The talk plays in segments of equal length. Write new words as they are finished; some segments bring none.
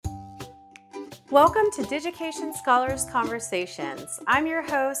Welcome to Digication Scholars Conversations. I'm your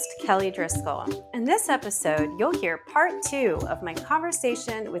host, Kelly Driscoll. In this episode, you'll hear part 2 of my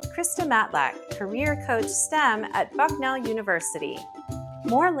conversation with Krista Matlack, Career Coach STEM at Bucknell University.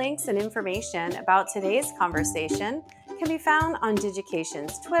 More links and information about today's conversation can be found on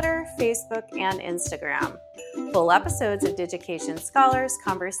Digication's Twitter, Facebook, and Instagram. Full episodes of Digication Scholars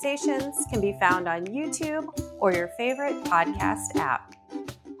Conversations can be found on YouTube or your favorite podcast app.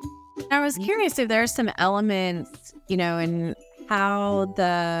 I was curious if there's some elements, in how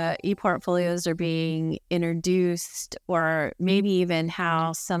the e-portfolios are being introduced, or maybe even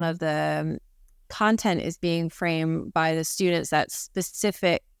how some of the content is being framed by the students that's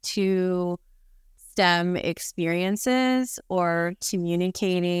specific to STEM experiences or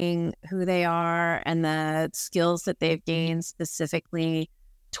communicating who they are and the skills that they've gained specifically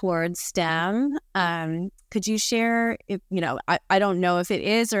towards STEM. Could you share, if I don't know if it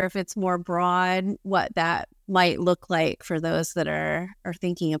is or if it's more broad, what that might look like for those that are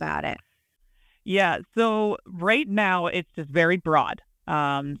thinking about it? Yeah, so right now it's just very broad.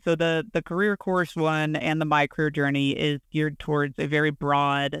 So the career course one and the My Career Journey is geared towards a very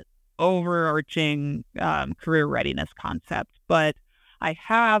broad, overarching career readiness concept. But I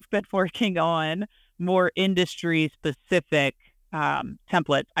have been working on more industry-specific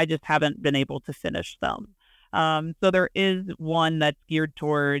templates. I just haven't been able to finish them. So there is one that's geared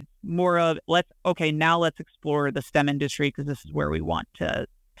towards more of let's explore the STEM industry because this is where we want to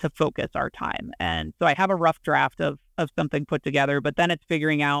focus our time. And so I have a rough draft of something put together, but then it's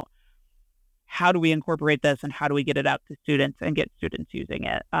figuring out how do we incorporate this and how do we get it out to students and get students using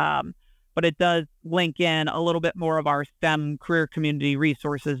it. But it does link in a little bit more of our STEM career community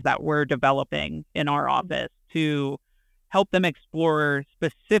resources that we're developing in our office to help them explore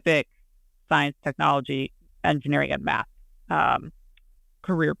specific science, technology, engineering, and math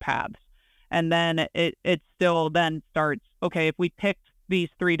career paths. And then it still then starts, okay, if we picked these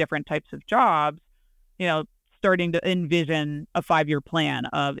 3 different types of jobs, starting to envision a 5-year plan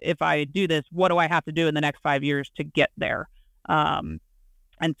of if I do this, what do I have to do in the next 5 years to get there? And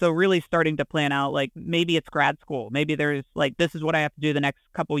so really starting to plan out, like maybe it's grad school. Maybe there's like, this is what I have to do the next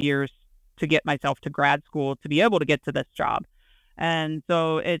couple years to get myself to grad school to be able to get to this job. And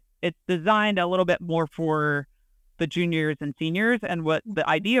so it's designed a little bit more for the juniors and seniors. And what the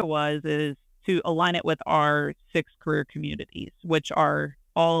idea is to align it with our 6 career communities, which are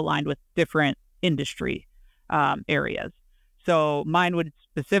all aligned with different industry areas. So mine would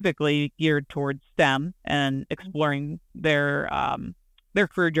specifically geared towards STEM and exploring their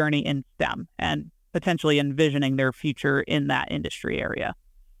career journey in STEM and potentially envisioning their future in that industry area.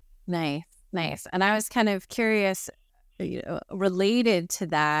 Nice. And I was kind of curious, related to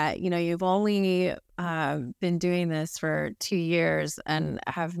that, you've only been doing this for 2 years and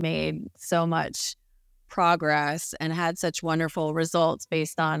have made so much progress and had such wonderful results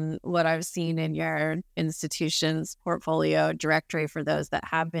based on what I've seen in your institution's portfolio directory for those that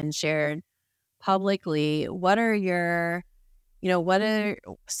have been shared publicly. What are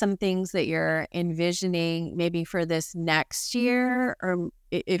some things that you're envisioning maybe for this next year, or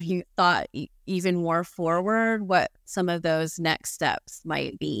if you thought even more forward, what some of those next steps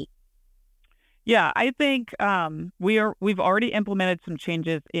might be? Yeah, I think we've already implemented some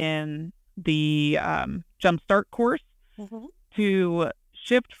changes in the Jumpstart course to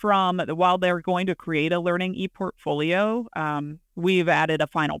shift from while they're going to create a learning e-portfolio, we've added a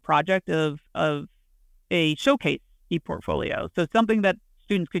final project of a showcase e-portfolio. So something that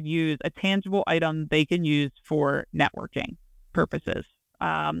students could use, a tangible item they can use for networking purposes.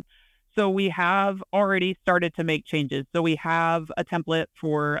 So we have already started to make changes. So we have a template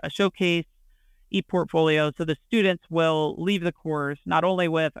for a showcase e-portfolio. So the students will leave the course not only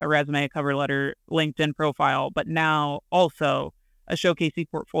with a resume, a cover letter, LinkedIn profile, but now also a showcase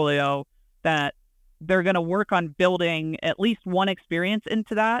e-portfolio that they're going to work on building at least one experience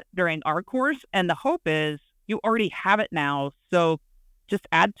into that during our course. And the hope is you already have it now, so just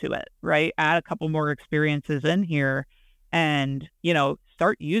add to it, right? Add a couple more experiences in here and,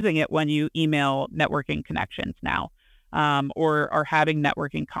 start using it when you email networking connections now, or are having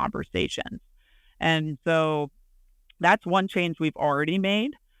networking conversations. And so that's one change we've already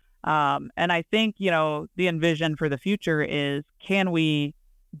made. And I think, the envision for the future is, can we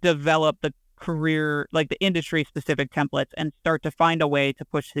develop the career, like the industry specific templates, and start to find a way to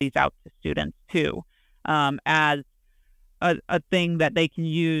push these out to students too, as a thing that they can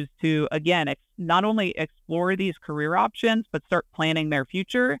use to, again, not only explore these career options, but start planning their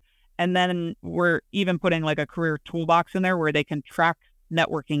future. And then we're even putting like a career toolbox in there where they can track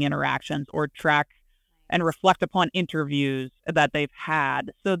networking interactions or track and reflect upon interviews that they've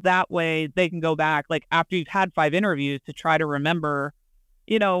had. So that way they can go back, like after you've had 5 interviews, to try to remember,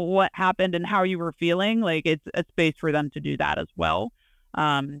 what happened and how you were feeling. Like it's a space for them to do that as well.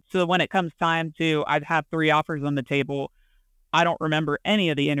 So when it comes time to, I've had 3 offers on the table, I don't remember any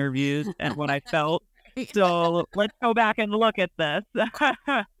of the interviews and what I felt. So let's go back and look at this.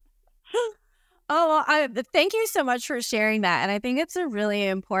 Oh, well, thank you so much for sharing that. And I think it's a really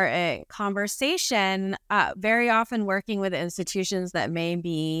important conversation. Very often working with institutions that may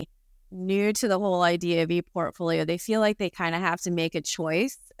be new to the whole idea of e-portfolio, they feel like they kind of have to make a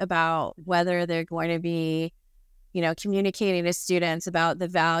choice about whether they're going to be, communicating to students about the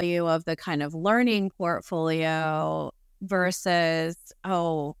value of the kind of learning portfolio versus,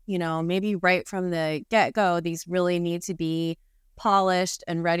 maybe right from the get-go, these really need to be polished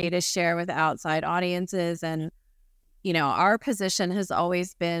and ready to share with outside audiences. And our position has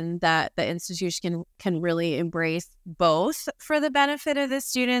always been that the institution can really embrace both for the benefit of the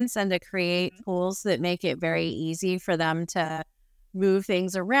students and to create tools that make it very easy for them to move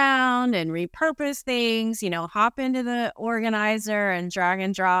things around and repurpose things, hop into the organizer and drag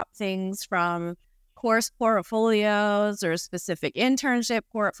and drop things from course portfolios or specific internship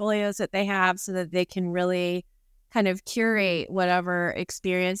portfolios that they have so that they can really kind of curate whatever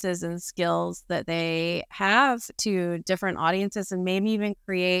experiences and skills that they have to different audiences, and maybe even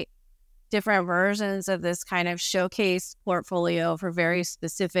create different versions of this kind of showcase portfolio for very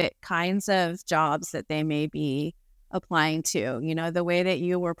specific kinds of jobs that they may be applying to. The way that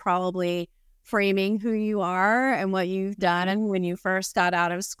you were probably framing who you are and what you've done when you first got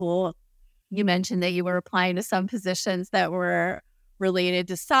out of school. You mentioned that you were applying to some positions that were related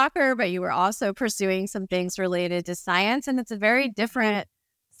to soccer, but you were also pursuing some things related to science. And it's a very different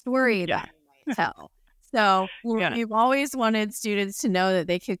story that you might tell. So we've always wanted students to know that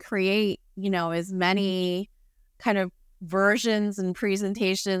they could create, as many kind of versions and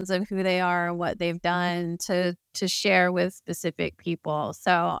presentations of who they are and what they've done to share with specific people.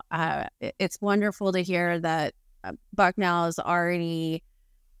 So it's wonderful to hear that Bucknell is already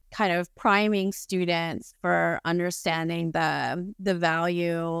kind of priming students for understanding the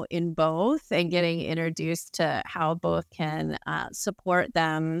value in both and getting introduced to how both can support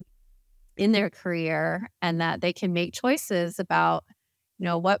them in their career, and that they can make choices about,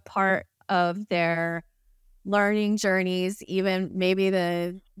 what part of their learning journeys, even maybe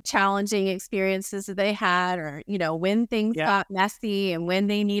the challenging experiences that they had, or, when things got messy and when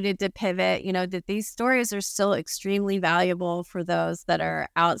they needed to pivot, that these stories are still extremely valuable for those that are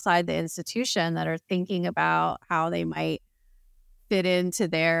outside the institution that are thinking about how they might fit into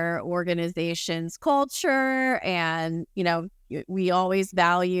their organization's culture. And, we always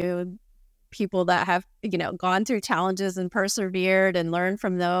value people that have, gone through challenges and persevered and learned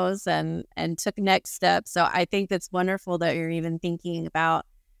from those and took next steps. So I think that's wonderful that you're even thinking about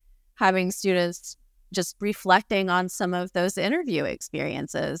having students just reflecting on some of those interview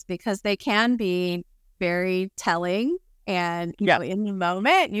experiences, because they can be very telling. And, in the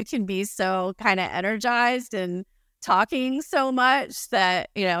moment, you can be so kind of energized and talking so much that,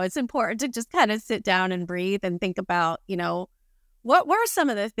 it's important to just kind of sit down and breathe and think about, what were some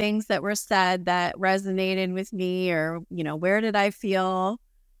of the things that were said that resonated with me, or, where did I feel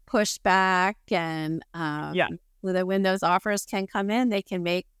pushed back? And when those offers can come in, they can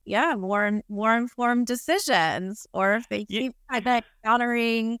make, more informed decisions. Or if they keep kind of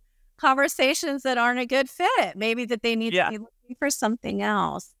encountering conversations that aren't a good fit, maybe that they need to be looking for something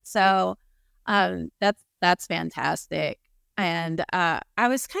else. So that's fantastic. And I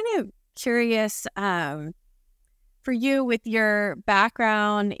was kind of curious, for you, with your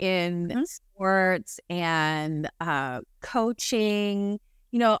background in sports and coaching,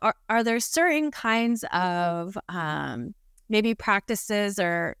 are there certain kinds of maybe practices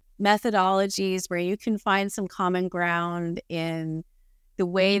or methodologies where you can find some common ground in the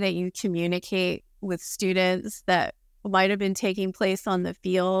way that you communicate with students that might have been taking place on the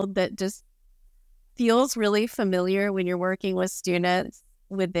field that just feels really familiar when you're working with students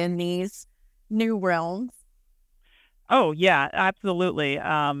within these new realms? Oh, yeah, absolutely.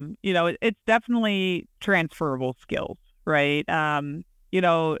 It's definitely transferable skills, right? Now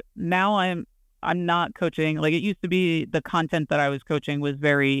I'm not coaching. Like, it used to be, the content that I was coaching was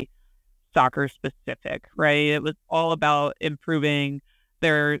very soccer specific, right? It was all about improving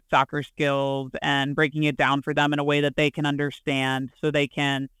their soccer skills and breaking it down for them in a way that they can understand, so they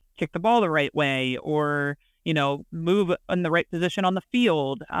can kick the ball the right way, or, move in the right position on the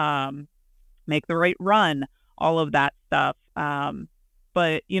field, make the right run, all of that stuff.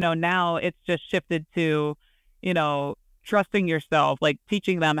 But, now it's just shifted to, trusting yourself, like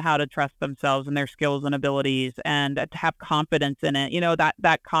teaching them how to trust themselves and their skills and abilities and to have confidence in it.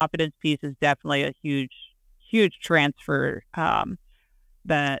 That confidence piece is definitely a huge transfer,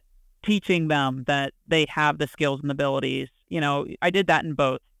 that teaching them that they have the skills and abilities. I did that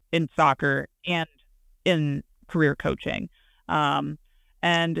in soccer and in career coaching. And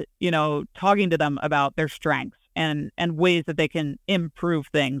talking to them about their strengths and ways that they can improve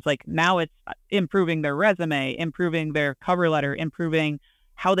things. Like now it's improving their resume, improving their cover letter, improving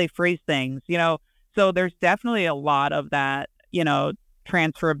how they phrase things, So there's definitely a lot of that,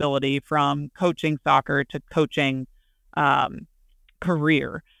 transferability from coaching soccer to coaching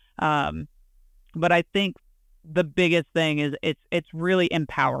career. But I think the biggest thing is it's really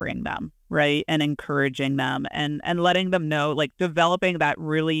empowering them, right? And encouraging them and letting them know, like developing that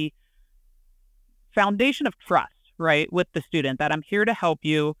really foundation of trust, right? With the student, that I'm here to help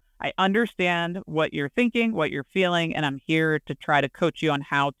you. I understand what you're thinking, what you're feeling, and I'm here to try to coach you on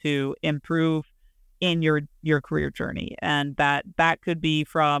how to improve in your career journey. And that could be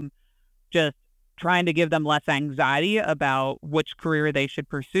from just trying to give them less anxiety about which career they should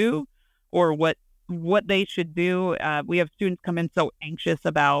pursue or what they should do. We have students come in so anxious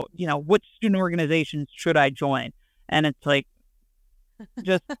about, which student organizations should I join? And it's like,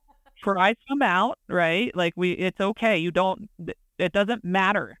 just try some out, right? Like it's okay. It doesn't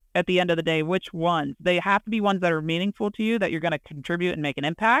matter at the end of the day which ones. They have to be ones that are meaningful to you, that you're going to contribute and make an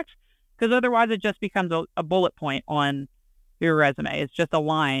impact, because otherwise it just becomes a bullet point on your resume. It's just a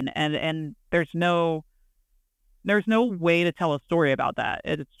line, and there's no way to tell a story about that.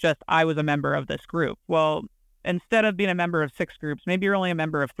 It's just, I was a member of this group. Well, instead of being a member of 6 groups, maybe you're only a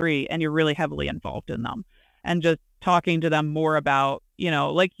member of 3 and you're really heavily involved in them. And just talking to them more about,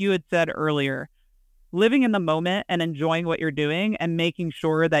 like you had said earlier, living in the moment and enjoying what you're doing and making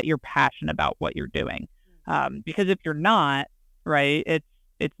sure that you're passionate about what you're doing. Because if you're not, right,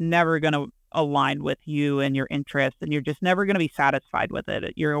 it's never going to align with you and your interests, and you're just never going to be satisfied with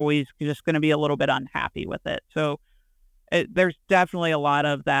it. You're always just going to be a little bit unhappy with it. So there's definitely a lot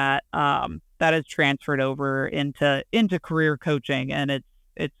of that that is transferred over into career coaching, and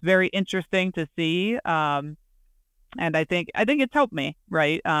it's very interesting to see. And I think it's helped me,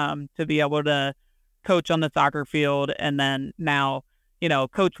 right, to be able to coach on the soccer field, and then now,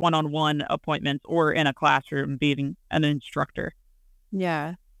 coach one-on-one appointments or in a classroom being an instructor.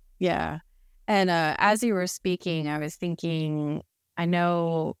 Yeah. And as you were speaking, I was thinking, I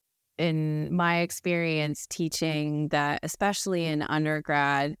know in my experience teaching that, especially in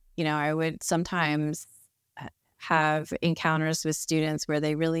undergrad, I would sometimes have encounters with students where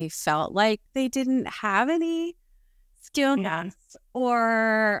they really felt like they didn't have any skill gaps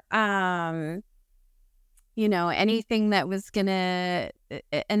or, anything that was gonna,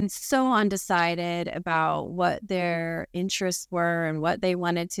 and so undecided about what their interests were and what they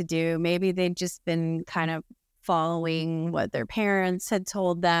wanted to do. Maybe they'd just been kind of following what their parents had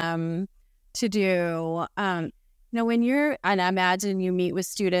told them to do. When you're, and I imagine you meet with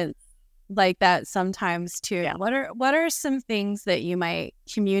students like that sometimes too. Yeah. What are some things that you might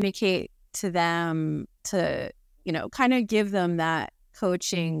communicate to them to, kind of give them that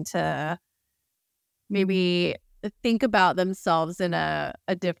coaching to maybe think about themselves in a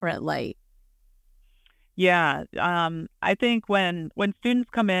different light? Yeah. I think when students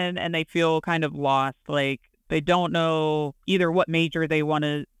come in and they feel kind of lost, like they don't know either what major they want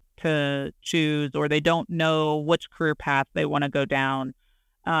to choose, or they don't know which career path they want to go down.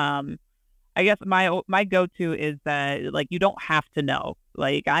 I guess my go-to is that, like, you don't have to know.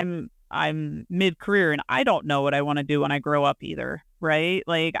 Like I'm mid-career and I don't know what I want to do when I grow up either, right?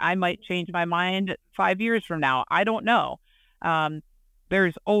 Like I might change my mind 5 years from now. I don't know.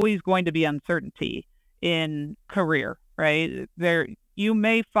 There's always going to be uncertainty in career, right? You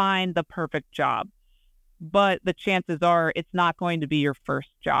may find the perfect job, but the chances are it's not going to be your first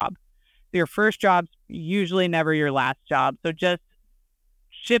job. Your first job's usually never your last job. So just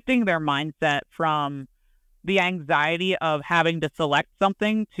shifting their mindset from the anxiety of having to select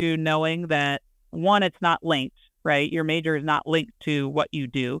something to knowing that, one, it's not linked, right? Your major is not linked to what you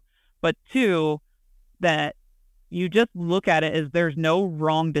do, but 2, that you just look at it as there's no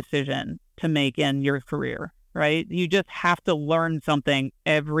wrong decision to make in your career, right? You just have to learn something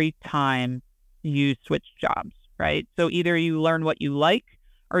every time you switch jobs, right? So either you learn what you like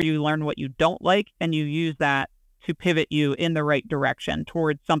or you learn what you don't like, and you use that to pivot you in the right direction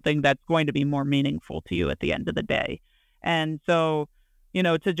towards something that's going to be more meaningful to you at the end of the day. And so,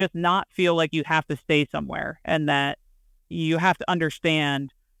 to just not feel like you have to stay somewhere, and that you have to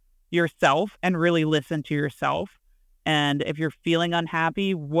understand yourself and really listen to yourself And if you're feeling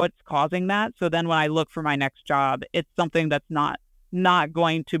unhappy, what's causing that? So then when I look for my next job, it's something that's not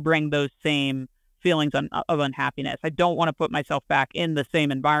going to bring those same feelings of unhappiness. I don't want to put myself back in the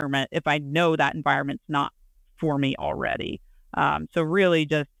same environment if I know that environment's not for me already. So really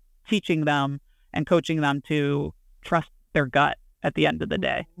just teaching them and coaching them to trust their gut at the end of the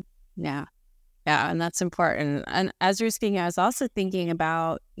day. Yeah. Yeah. And that's important. And as you're speaking, I was also thinking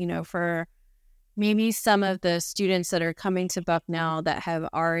about, for maybe some of the students that are coming to Bucknell that have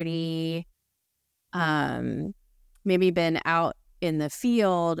already maybe been out in the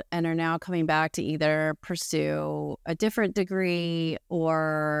field and are now coming back to either pursue a different degree,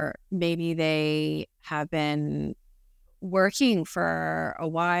 or maybe they have been working for a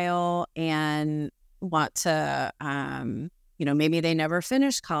while and want to, maybe they never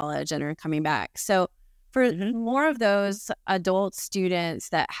finished college and are coming back. So for more of those adult students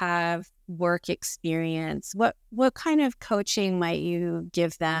that have work experience, what kind of coaching might you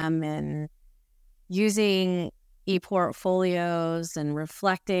give them in using e-portfolios and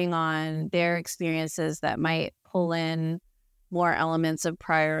reflecting on their experiences that might pull in more elements of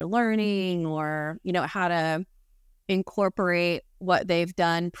prior learning, or, how to incorporate what they've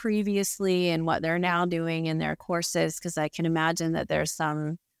done previously and what they're now doing in their courses? Because I can imagine that there's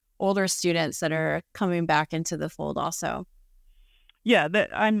some older students that are coming back into the fold also. Yeah,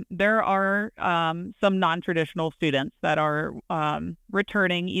 there are some non-traditional students that are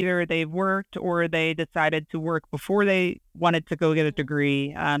returning. Either they've worked or they decided to work before they wanted to go get a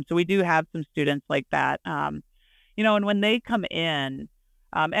degree. So we do have some students like that. And when they come in,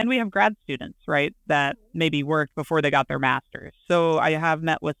 and we have grad students, right, that maybe worked before they got their master's. So I have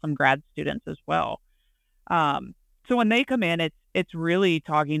met with some grad students as well. So when they come in, it's really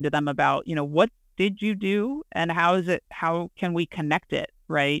talking to them about, what did you do and how can we connect it,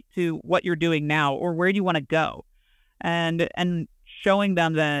 right, to what you're doing now, or where do you want to go? And showing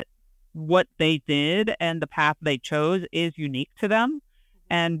them that what they did and the path they chose is unique to them,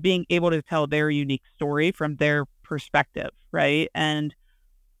 and being able to tell their unique story from their perspective, right? And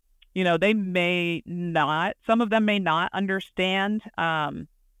they may not, some of them may not understand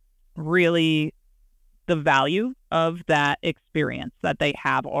really the value of that experience that they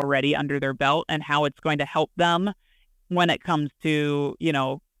have already under their belt and how it's going to help them when it comes to,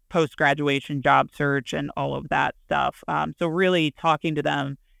 post-graduation job search and all of that stuff. So really talking to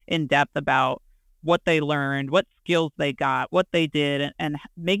them in depth about what they learned, what skills they got, what they did, and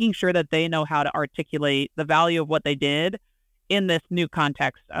making sure that they know how to articulate the value of what they did in this new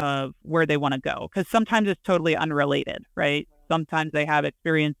context of where they want to go. Because sometimes it's totally unrelated, right? Sometimes they have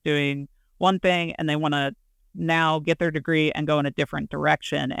experience doing one thing and they want to now get their degree and go in a different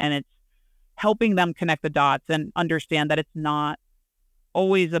direction. And it's helping them connect the dots and understand that it's not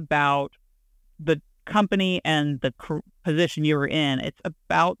always about the company and the position you were in. It's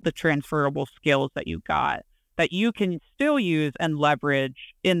about the transferable skills that you got that you can still use and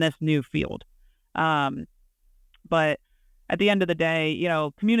leverage in this new field. But at the end of the day,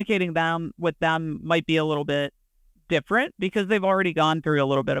 communicating with them might be a little bit different because they've already gone through a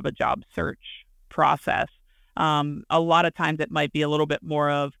little bit of a job search process. A lot of times it might be a little bit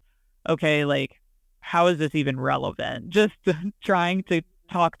more of, okay, like, how is this even relevant? Just trying to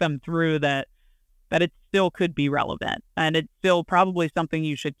talk them through that it still could be relevant, and it's still probably something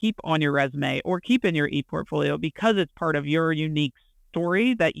you should keep on your resume or keep in your e-portfolio because it's part of your unique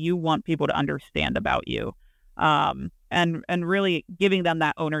story that you want people to understand about you. And really giving them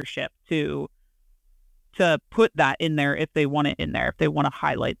that ownership to put that in there if they want it in there, if they want to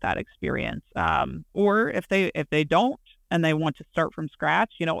highlight that experience, or if they don't and they want to start from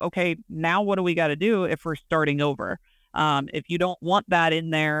scratch, okay, now what do we got to do if we're starting over? If you don't want that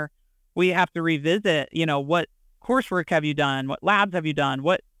in there, we have to revisit, what coursework have you done? What labs have you done?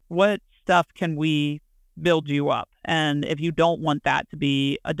 What stuff can we build you up? And if you don't want that to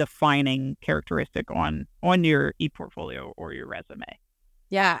be a defining characteristic on your e-portfolio or your resume.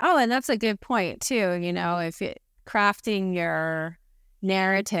 Yeah. Oh, and that's a good point too. If crafting your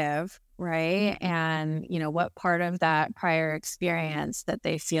narrative, right? And, what part of that prior experience that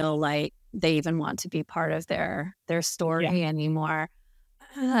they feel like they even want to be part of their story anymore.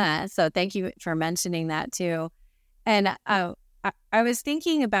 So thank you for mentioning that too. And I was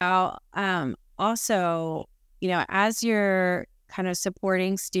thinking about also, as you're kind of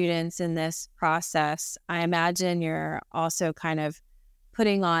supporting students in this process, I imagine you're also kind of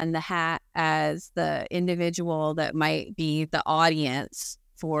putting on the hat as the individual that might be the audience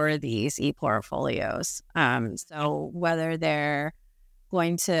for these e-portfolios. So whether they're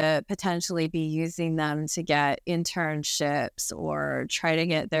going to potentially be using them to get internships or try to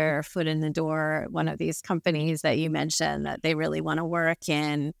get their foot in the door at one of these companies that you mentioned that they really want to work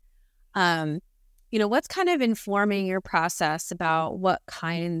in. What's kind of informing your process about what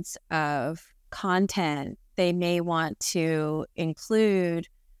kinds of content they may want to include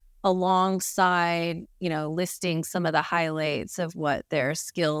alongside, listing some of the highlights of what their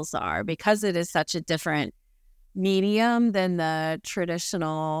skills are, because it is such a different medium than the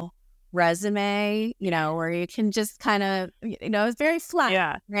traditional resume, where you can just kind of, it's very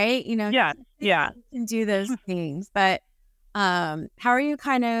flat, right? Yeah. You can do those things. But how are you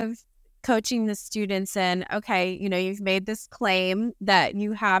kind of coaching the students in, okay, you've made this claim that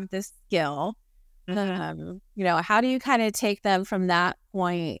you have this skill. How do you kind of take them from that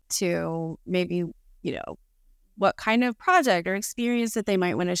point to maybe, what kind of project or experience that they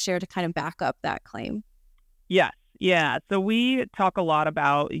might want to share to kind of back up that claim? Yes. Yeah. So we talk a lot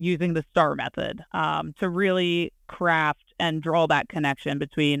about using the STAR method to really craft and draw that connection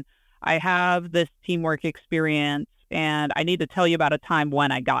between I have this teamwork experience and I need to tell you about a time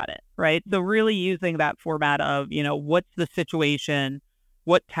when I got it, right? So really using that format of, what's the situation,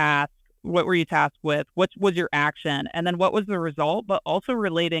 what task, what were you tasked with, what was your action, and then what was the result, but also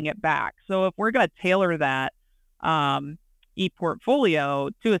relating it back. So if we're going to tailor that e-portfolio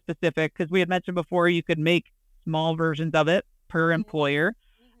to a specific, because we had mentioned before, you could make small versions of it per employer.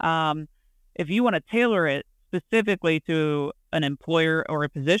 If you want to tailor it specifically to an employer or a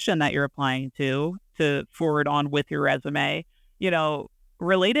position that you're applying to forward on with your resume,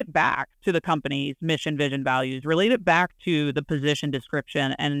 relate it back to the company's mission, vision, values, relate it back to the position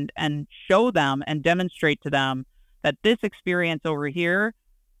description and show them and demonstrate to them that this experience over here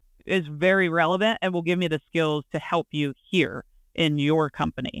is very relevant and will give me the skills to help you here in your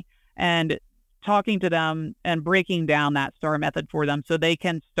company. And talking to them and breaking down that STAR method for them so they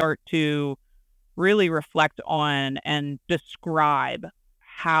can start to really reflect on and describe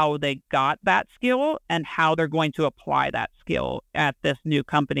how they got that skill and how they're going to apply that skill at this new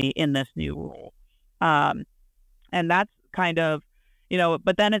company in this new role. And that's kind of,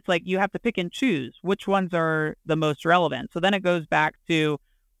 but then it's like you have to pick and choose which ones are the most relevant. So then it goes back to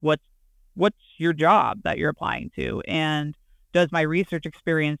what's your job that you're applying to, and does my research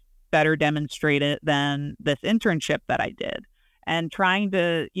experience better demonstrate it than this internship that I did? And trying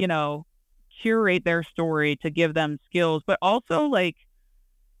to, curate their story to give them skills, but also like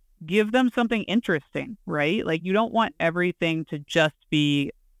give them something interesting, right? Like you don't want everything to just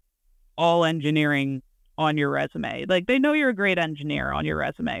be all engineering on your resume. Like they know you're a great engineer on your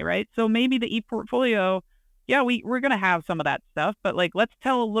resume, right? So maybe the e-portfolio, we're going to have some of that stuff, but like, let's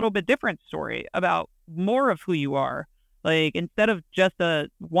tell a little bit different story about more of who you are. Like instead of just a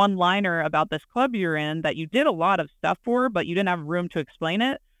one-liner about this club you're in that you did a lot of stuff for, but you didn't have room to explain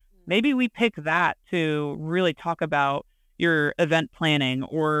it, maybe we pick that to really talk about your event planning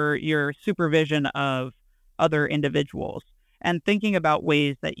or your supervision of other individuals, and thinking about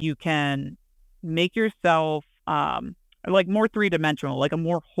ways that you can make yourself like more three-dimensional, like a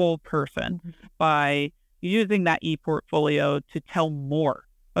more whole person by using that e-portfolio to tell more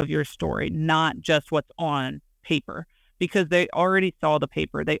of your story, not just what's on paper, because they already saw the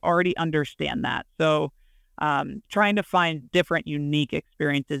paper. They already understand that. So trying to find different unique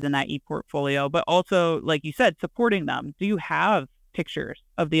experiences in that e-portfolio, but also, like you said, supporting them. Do you have pictures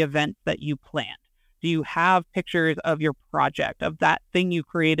of the events that you planned? Do you have pictures of your project, of that thing you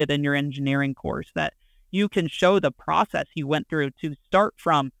created in your engineering course that you can show the process you went through to start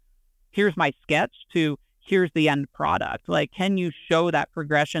from here's my sketch to here's the end product? Like, can you show that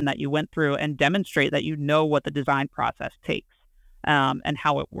progression that you went through and demonstrate that you know what the design process takes and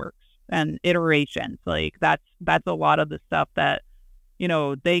how it works? And iterations, like that's a lot of the stuff that,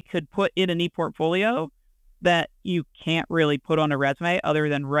 they could put in an e-portfolio that you can't really put on a resume other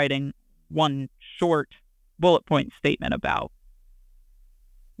than writing one short bullet point statement about.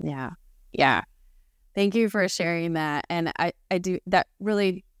 Yeah. Thank you for sharing that. And I do, that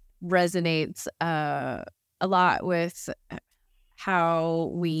really resonates a lot with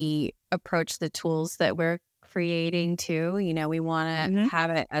how we approach the tools that we're creating too. We want to have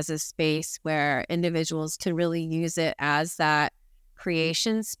it as a space where individuals can really use it as that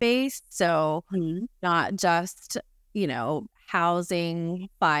creation space. So not just, housing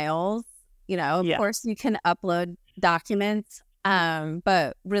files, of course you can upload documents,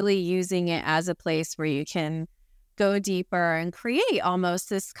 but really using it as a place where you can go deeper and create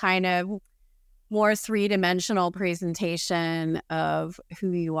almost this kind of more three-dimensional presentation of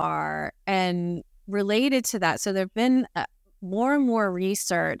who you are. And related to that, so there've been more and more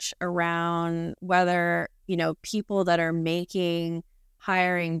research around whether, people that are making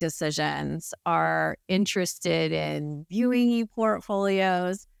hiring decisions are interested in viewing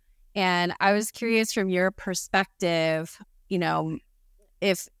e-portfolios. And I was curious from your perspective,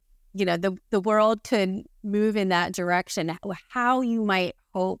 if, the world could move in that direction, how you might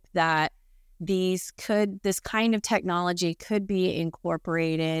hope that this kind of technology could be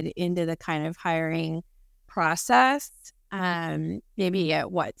incorporated into the kind of hiring process, maybe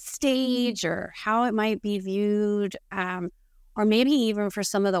at what stage or how it might be viewed, or maybe even for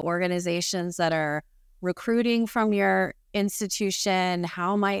some of the organizations that are recruiting from your institution,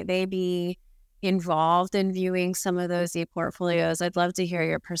 how might they be involved in viewing some of those e-portfolios? I'd love to hear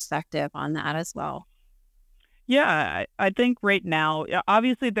your perspective on that as well. Yeah, I think right now,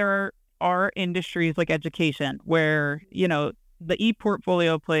 obviously there are industries like education where, the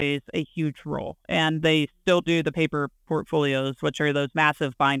e-portfolio plays a huge role, and they still do the paper portfolios, which are those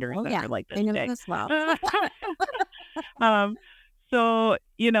massive binders that are like this I know big. as well. Um, so,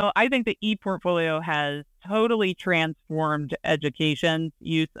 I think the e-portfolio has totally transformed education's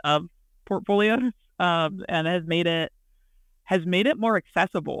use of portfolios, and has made it more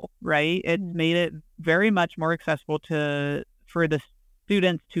accessible, right? It's made it very much more accessible for the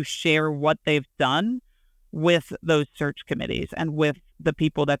students to share what they've done with those search committees and with the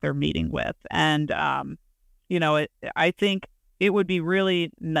people that they're meeting with. And, I think it would be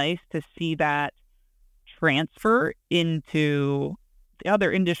really nice to see that transfer into the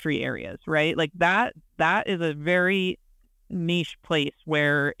other industry areas, right? Like that is a very niche place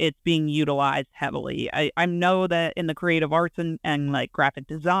where it's being utilized heavily. I know that in the creative arts and like graphic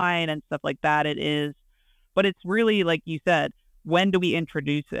design and stuff like that it is, but it's really, like you said, when do we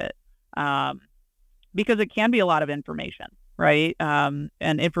introduce it? Because it can be a lot of information, right? And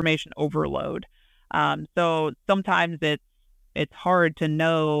information overload. So sometimes it's hard to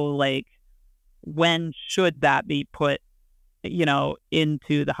know, like, when should that be put,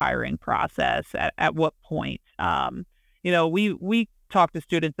 into the hiring process, at what point. We talk to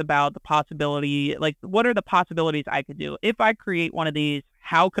students about the possibility, like, what are the possibilities I could do? If I create one of these,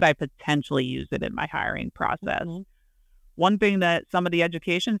 how could I potentially use it in my hiring process? Mm-hmm. One thing that some of the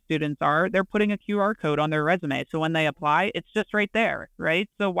education students they're putting a QR code on their resume. So when they apply, it's just right there, right?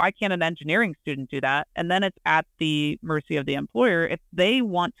 So why can't an engineering student do that? And then it's at the mercy of the employer. If they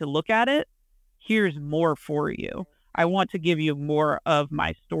want to look at it, here's more for you. I want to give you more of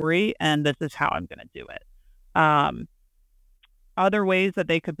my story, and this is how I'm going to do it. Other ways that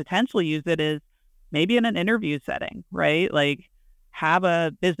they could potentially use it is maybe in an interview setting, right? Like, have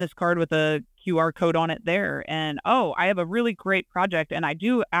a business card with a QR code on it there. And, I have a really great project and I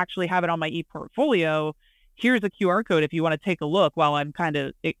do actually have it on my e-portfolio. Here's a QR code if you want to take a look while I'm kind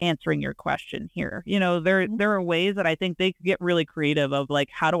of answering your question here. There are ways that I think they could get really creative of, like,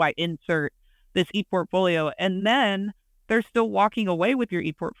 how do I insert this e-portfolio? And then they're still walking away with your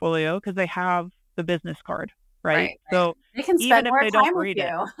e-portfolio because they have the business card. Right. So they can spend more time with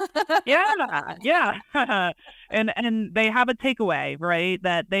you. Yeah. And they have a takeaway, right?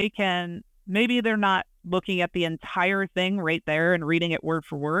 That they can, maybe they're not looking at the entire thing right there and reading it word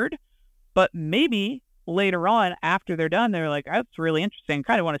for word, but maybe later on after they're done, they're like, that's really interesting.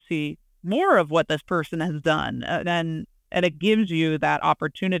 Kind of want to see more of what this person has done. And it gives you that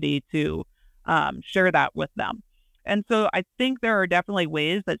opportunity to share that with them. And so I think there are definitely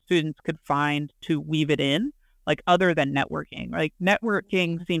ways that students could find to weave it in, like, other than networking. Like,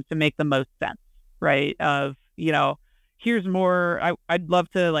 networking seems to make the most sense, right? Of, here's more, I'd love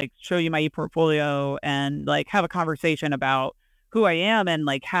to, like, show you my e-portfolio and, like, have a conversation about who I am and,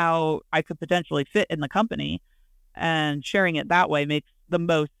 like, how I could potentially fit in the company. And sharing it that way makes the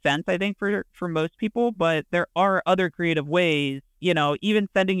most sense, I think, for most people. But there are other creative ways, even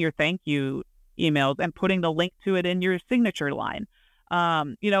sending your thank you emails and putting the link to it in your signature line.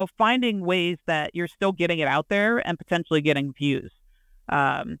 Finding ways that you're still getting it out there and potentially getting views.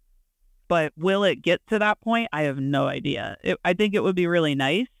 But will it get to that point? I have no idea. I think it would be really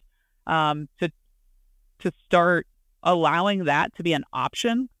nice to start allowing that to be an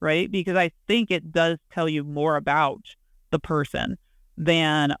option, right? Because I think it does tell you more about the person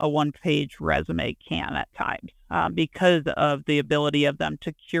than a one-page resume can at times, because of the ability of them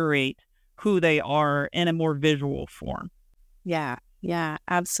to curate who they are in a more visual form. Yeah,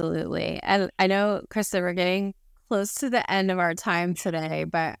 absolutely. And I know, Krista, we're getting close to the end of our time today,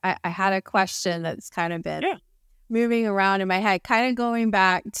 but I had a question that's kind of been moving around in my head, kind of going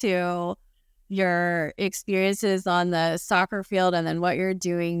back to your experiences on the soccer field and then what you're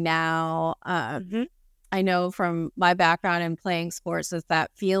doing now. I know from my background in playing sports is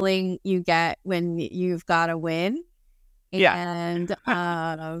that feeling you get when you've got a win. Yeah. And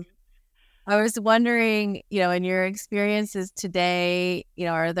I was wondering, in your experiences today,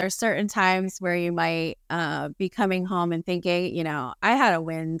 are there certain times where you might be coming home and thinking, I had a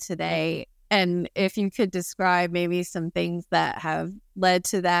win today? And if you could describe maybe some things that have led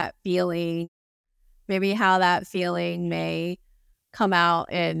to that feeling, maybe how that feeling may come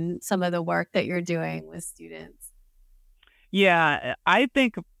out in some of the work that you're doing with students. Yeah, I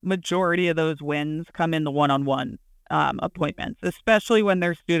think majority of those wins come in the one-on-one appointments, especially when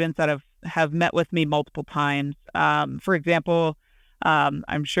they're students that have met with me multiple times. For example,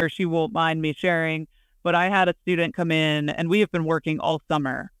 I'm sure she won't mind me sharing, but I had a student come in and we have been working all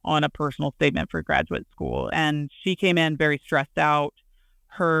summer on a personal statement for graduate school. And she came in very stressed out.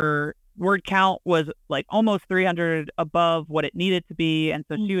 Her word count was like almost 300 above what it needed to be. And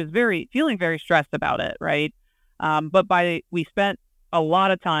so she was feeling very stressed about it, right? But we spent a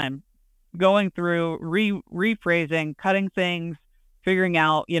lot of time going through rephrasing, cutting things, figuring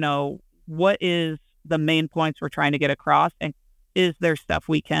out, what is the main points we're trying to get across, and is there stuff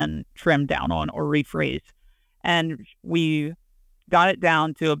we can trim down on or rephrase? And we got it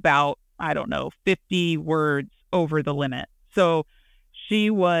down to about, 50 words over the limit. So she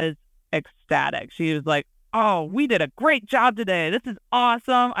was ecstatic. She was like, "Oh, we did a great job today. This is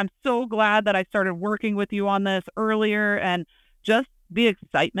awesome. I'm so glad that I started working with you on this earlier." And just the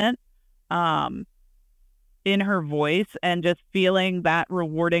excitement in her voice and just feeling that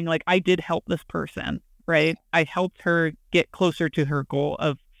rewarding, like I did help this person, right? I helped her get closer to her goal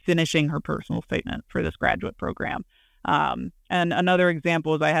of finishing her personal statement for this graduate program. And another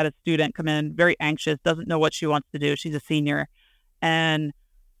example is I had a student come in very anxious, doesn't know what she wants to do. She's a senior. And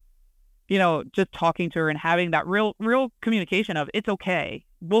just talking to her and having that real communication of, it's okay.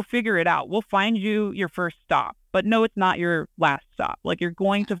 We'll figure it out. We'll find you your first stop, but no, it's not your last stop. Like you're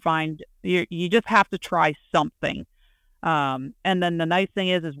going to find, you just have to try something. And then the nice thing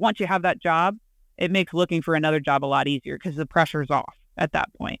is once you have that job, it makes looking for another job a lot easier because the pressure's off at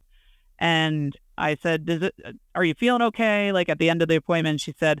that point. And I said, are you feeling okay? Like at the end of the appointment,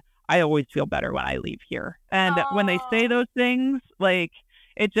 she said, "I always feel better when I leave here." And when they say those things, like,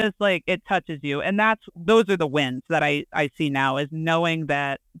 it just it touches you. And those are the wins that I see now, is knowing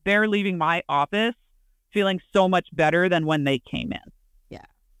that they're leaving my office feeling so much better than when they came in. Yeah.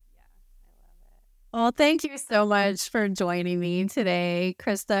 I love it. Well, thank you so much for joining me today,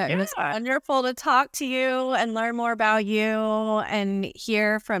 Krista. It was wonderful to talk to you and learn more about you and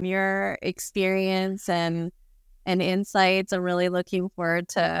hear from your experience and insights. I'm really looking forward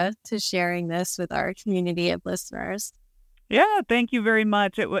to sharing this with our community of listeners. Yeah, thank you very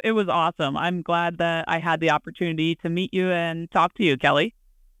much. It was awesome. I'm glad that I had the opportunity to meet you and talk to you, Kelly.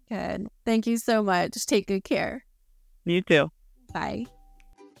 Good. Thank you so much. Take good care. You too. Bye.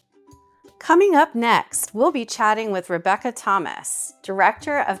 Coming up next, we'll be chatting with Rebecca Thomas,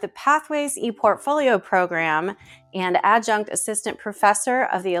 Director of the Pathways ePortfolio Program and Adjunct Assistant Professor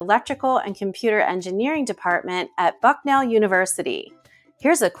of the Electrical and Computer Engineering Department at Bucknell University.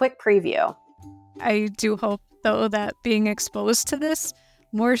 Here's a quick preview. I do hope, though, that being exposed to this,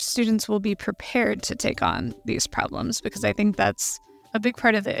 more students will be prepared to take on these problems, because I think that's a big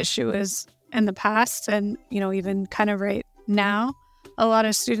part of the issue is in the past and, even kind of right now, a lot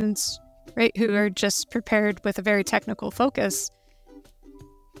of students, right, who are just prepared with a very technical focus,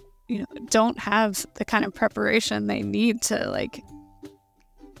 don't have the kind of preparation they need to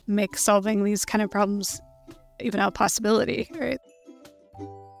make solving these kind of problems even a possibility, right?